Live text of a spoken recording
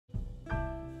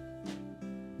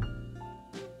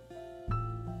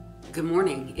Good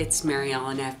morning, it's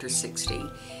MaryEllen after 60,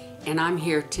 and I'm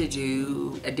here to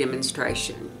do a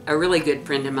demonstration. A really good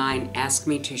friend of mine asked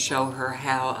me to show her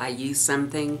how I use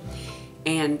something,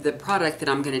 and the product that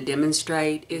I'm going to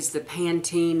demonstrate is the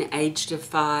Pantene Age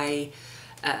Defy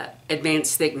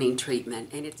Advanced Thickening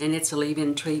Treatment, and it's a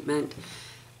leave-in treatment.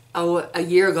 A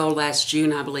year ago, last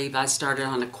June, I believe, I started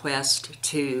on a quest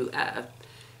to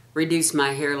reduce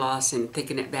my hair loss and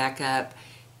thicken it back up.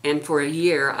 And for a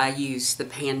year, I used the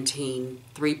Pantene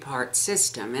 3-part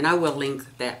system. And I will link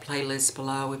that playlist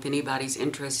below if anybody's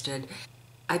interested.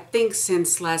 I think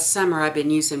since last summer, I've been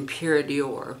using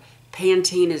Pure.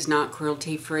 Pantene is not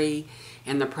cruelty-free,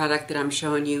 and the product that I'm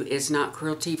showing you is not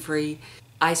cruelty-free.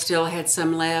 I still had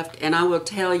some left, and I will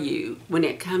tell you, when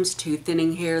it comes to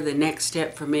thinning hair, the next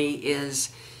step for me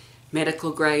is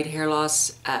medical-grade hair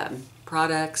loss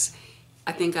products.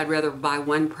 I think I'd rather buy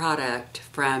one product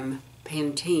from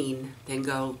Pantene than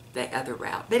go the other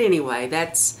route. But anyway,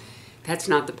 that's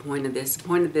not the point of this. The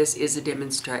point of this is a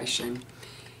demonstration.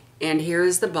 And here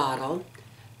is the bottle.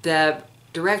 The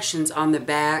directions on the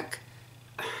back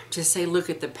just say look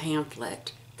at the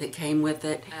pamphlet that came with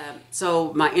it.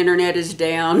 So my internet is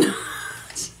down.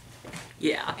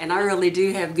 Yeah, and I really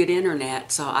do have good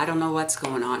internet, so I don't know what's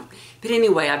going on. But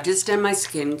anyway, I've just done my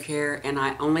skincare, and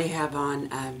I only have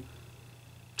on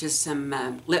just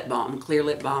some lip balm, clear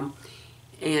lip balm.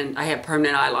 And I have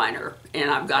permanent eyeliner,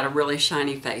 and I've got a really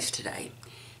shiny face today.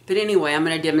 But anyway, I'm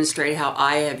going to demonstrate how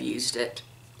I have used it.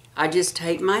 I just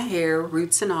take my hair,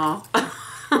 roots and all.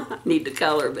 I need the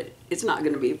color, but it's not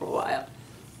going to be for a while.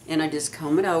 And I just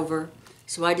comb it over.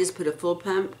 So I just put a full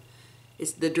pump.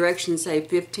 The directions say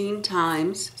 15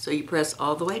 times, so you press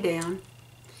all the way down.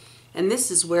 And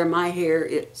this is where my hair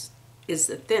is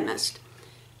the thinnest.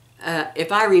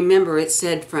 If I remember, it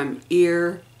said from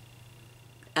ear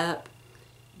up.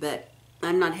 But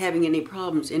I'm not having any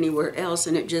problems anywhere else,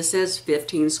 and it just says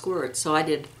 15 squirts. So I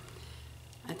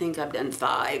think I've done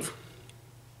 5.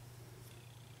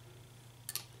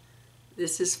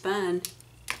 This is fun.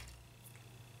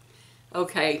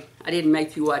 Okay, I didn't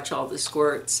make you watch all the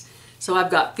squirts. So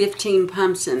I've got 15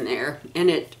 pumps in there,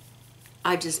 and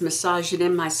I just massage it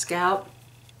in my scalp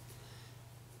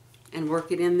and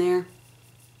work it in there.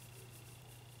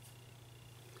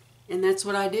 And that's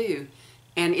what I do.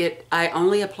 And I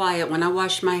only apply it when I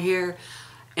wash my hair,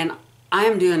 and I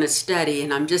am doing a study,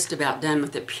 and I'm just about done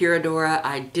with the Pure.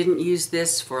 I didn't use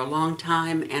this for a long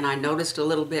time, and I noticed a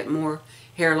little bit more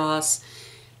hair loss.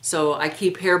 So I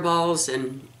keep hairballs,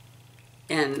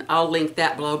 and I'll link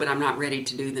that below, but I'm not ready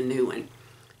to do the new one.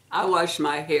 I wash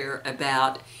my hair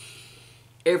about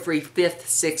every 5th,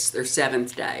 6th, or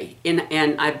 7th day,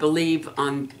 and I believe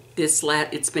on this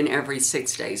it's been every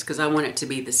 6 days because I want it to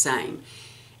be the same.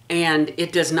 And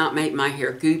it does not make my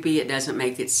hair goopy. It doesn't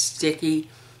make it sticky.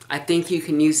 I think you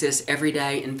can use this every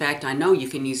day. In fact, I know you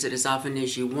can use it as often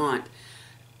as you want.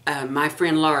 My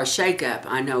friend Laura Shakeup,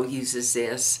 I know, uses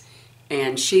this,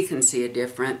 and she can see a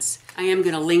difference. I am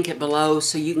going to link it below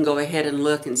so you can go ahead and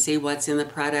look and see what's in the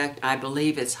product. I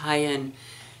believe it's high in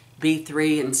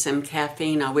B3 and some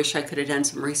caffeine. I wish I could have done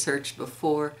some research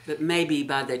before, but maybe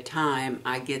by the time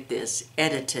I get this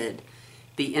edited,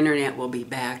 the internet will be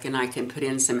back, and I can put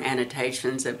in some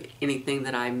annotations of anything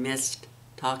that I missed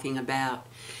talking about.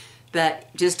 But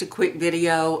just a quick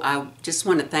video. I just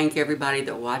want to thank everybody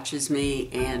that watches me,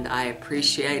 and I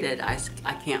appreciate it.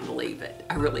 I can't believe it.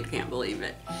 I really can't believe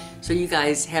it. So you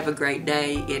guys have a great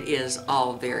day. It is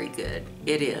all very good.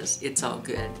 It is. It's all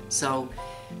good. So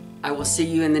I will see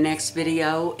you in the next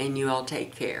video, and you all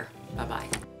take care.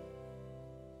 Bye-bye.